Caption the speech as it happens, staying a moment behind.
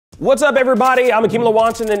What's up, everybody? I'm Akeem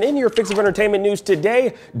Lawanson, and in your fix of entertainment news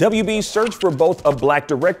today, WB's search for both a black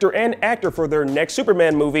director and actor for their next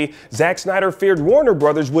Superman movie. Zack Snyder feared Warner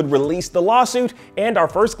Brothers would release the lawsuit, and our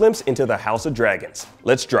first glimpse into the House of Dragons.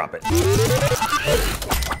 Let's drop it.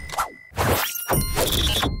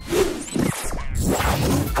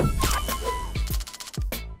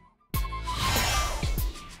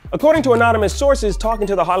 According to anonymous sources talking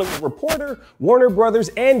to The Hollywood Reporter, Warner Brothers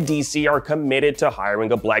and DC are committed to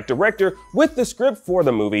hiring a black director, with the script for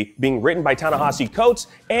the movie being written by Ta-Nehisi Coates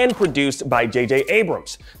and produced by J.J.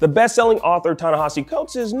 Abrams. The best-selling author Ta-Nehisi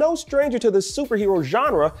Coates is no stranger to the superhero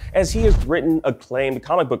genre, as he has written acclaimed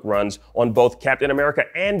comic book runs on both Captain America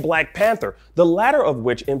and Black Panther, the latter of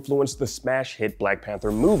which influenced the smash hit Black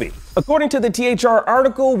Panther movie. According to the THR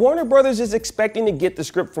article, Warner Brothers is expecting to get the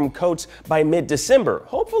script from Coates by mid-December,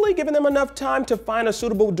 hopefully giving them enough time to find a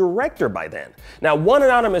suitable director by then. Now, one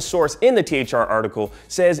anonymous source in the THR article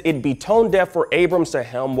says it'd be tone deaf for Abrams to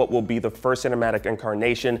helm what will be the first cinematic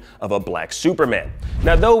incarnation of a black Superman.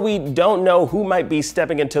 Now, though we don't know who might be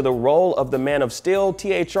stepping into the role of the Man of Steel,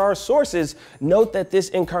 THR sources note that this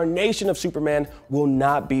incarnation of Superman will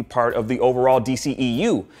not be part of the overall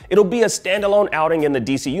DCEU. It'll be a standalone outing in the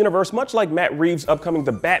DC universe, much like Matt Reeves' upcoming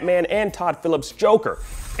The Batman and Todd Philllips Joker.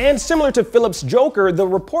 And similar to Phillips Joker, the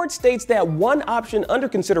report states that one option under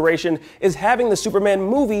consideration is having the Superman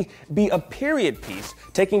movie be a period piece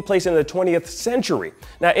taking place in the 20th century.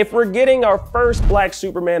 Now, if we're getting our first black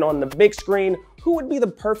Superman on the big screen, who would be the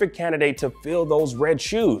perfect candidate to fill those red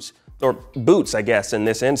shoes? Or boots, I guess, in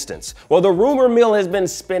this instance. Well, the rumor mill has been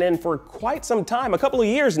spinning for quite some time, a couple of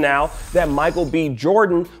years now, that Michael B.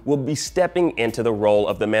 Jordan will be stepping into the role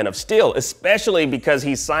of the Man of Steel, especially because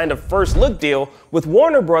he signed a first look deal with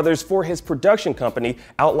Warner Brothers for his production company,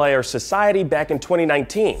 Outlier Society, back in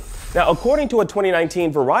 2019. Now, according to a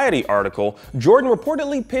 2019 Variety article, Jordan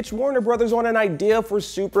reportedly pitched Warner Brothers on an idea for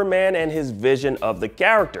Superman and his vision of the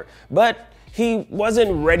character. But he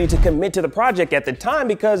wasn't ready to commit to the project at the time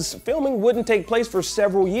because filming wouldn't take place for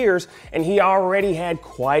several years, and he already had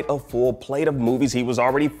quite a full plate of movies he was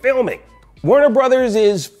already filming. Warner Brothers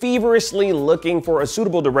is feverishly looking for a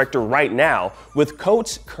suitable director right now, with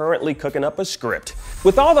Coates currently cooking up a script.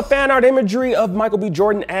 With all the fan art imagery of Michael B.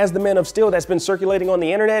 Jordan as the Man of Steel that's been circulating on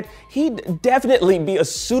the internet, he'd definitely be a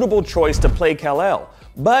suitable choice to play Kal-El.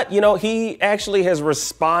 But, you know, he actually has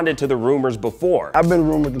responded to the rumors before. I've been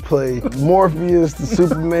rumored to play Morpheus to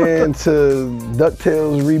Superman to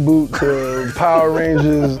DuckTales reboot to Power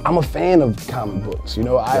Rangers. I'm a fan of comic books, you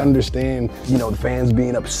know, I understand, you know, the fans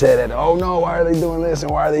being upset at, oh no, why are they doing this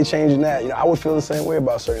and why are they changing that? You know, I would feel the same way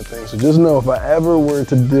about certain things. So just know if I ever were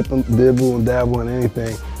to dibble and dabble in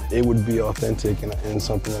anything, it would be authentic and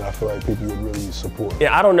something that I feel like people would really support.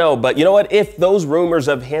 Yeah, I don't know, but you know what? If those rumors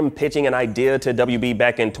of him pitching an idea to WB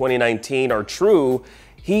back in 2019 are true,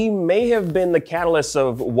 he may have been the catalyst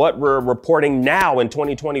of what we're reporting now in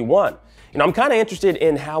 2021. You know, I'm kind of interested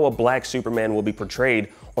in how a black Superman will be portrayed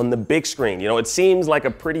on the big screen. You know, it seems like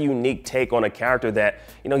a pretty unique take on a character that,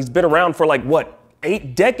 you know, he's been around for like, what,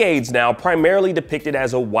 8 decades now, primarily depicted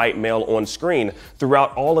as a white male on screen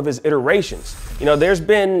throughout all of his iterations. You know, there's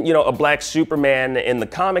been, you know, a black Superman in the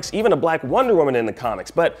comics, even a black Wonder Woman in the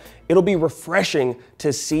comics, but it'll be refreshing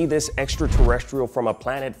to see this extraterrestrial from a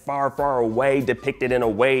planet far, far away depicted in a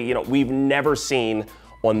way, you know, we've never seen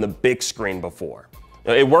on the big screen before.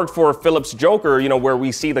 It worked for Phillip's Joker, you know, where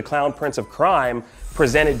we see the Clown Prince of Crime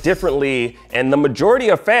presented differently, and the majority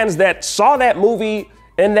of fans that saw that movie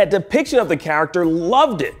and that depiction of the character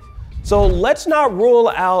loved it. So let's not rule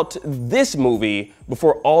out this movie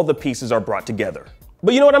before all the pieces are brought together.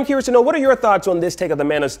 But you know what, I'm curious to know, what are your thoughts on this take of the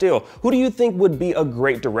Man of Steel? Who do you think would be a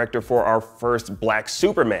great director for our first black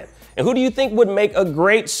Superman? And who do you think would make a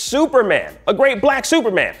great Superman, a great black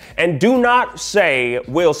Superman? And do not say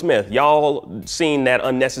Will Smith. Y'all seen that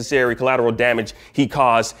unnecessary collateral damage he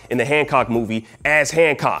caused in the Hancock movie as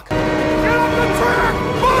Hancock. Get on the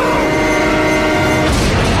track!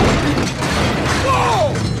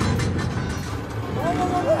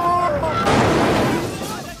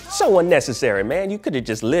 So unnecessary, man. You could have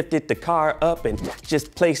just lifted the car up and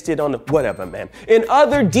just placed it on the whatever, man. In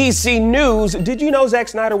other DC news, did you know Zack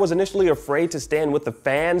Snyder was initially afraid to stand with the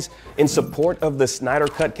fans in support of the Snyder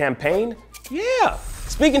Cut campaign? Yeah.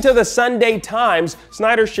 Speaking to the Sunday Times,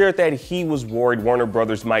 Snyder shared that he was worried Warner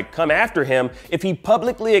Brothers might come after him if he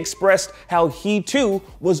publicly expressed how he too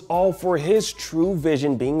was all for his true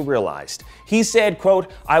vision being realized. He said,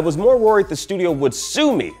 quote, "I was more worried the studio would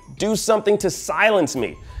sue me, do something to silence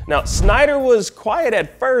me. Now, Snyder was quiet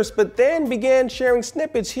at first, but then began sharing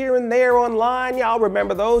snippets here and there online. Y'all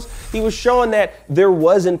remember those? He was showing that there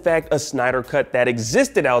was, in fact, a Snyder cut that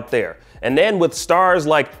existed out there. And then with stars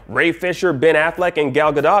like Ray Fisher, Ben Affleck, and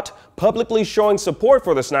Gal Gadot publicly showing support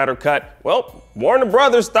for the Snyder cut, well, Warner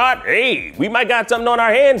Brothers thought, hey, we might got something on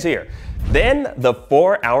our hands here. Then the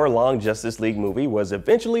 4-hour-long Justice League movie was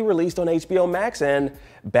eventually released on HBO Max, and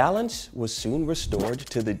balance was soon restored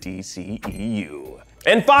to the DCEU.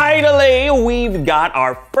 And finally, we've got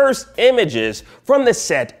our first images from the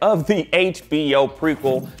set of the HBO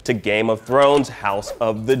prequel to Game of Thrones, House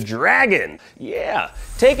of the Dragon. Yeah,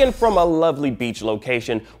 taken from a lovely beach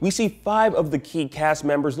location, we see 5 of the key cast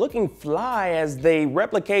members looking fly as they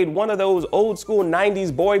replicate one of those old school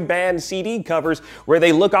 90s boy band CD covers where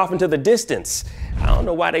they look off into the distance. I don't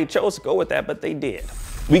know why they chose to go with that, but they did.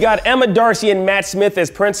 We got Emma Darcy and Matt Smith as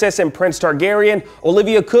Princess and Prince Targaryen,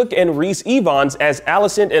 Olivia Cooke and Rhys Evans as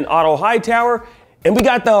Alicent and Otto Hightower, and we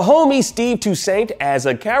got the homie Steve Toussaint as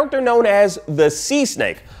a character known as the Sea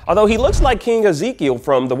Snake, although he looks like King Ezekiel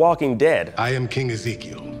from The Walking Dead. I am King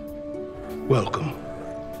Ezekiel. Welcome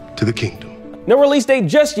to the kingdom. No release date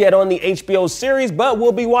just yet on the HBO series, but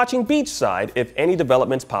we'll be watching beachside if any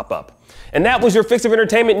developments pop up. And that was your fix of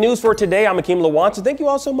entertainment news for today. I'm Akeem Lawansa. Thank you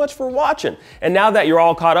all so much for watching. And now that you're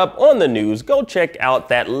all caught up on the news, go check out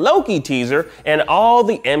that Loki teaser and all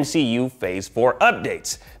the MCU Phase 4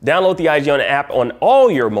 updates. Download the IGN app on all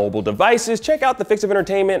your mobile devices. Check out the Fix of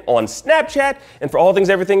Entertainment on Snapchat. And for all things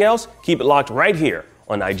everything else, keep it locked right here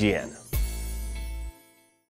on IGN.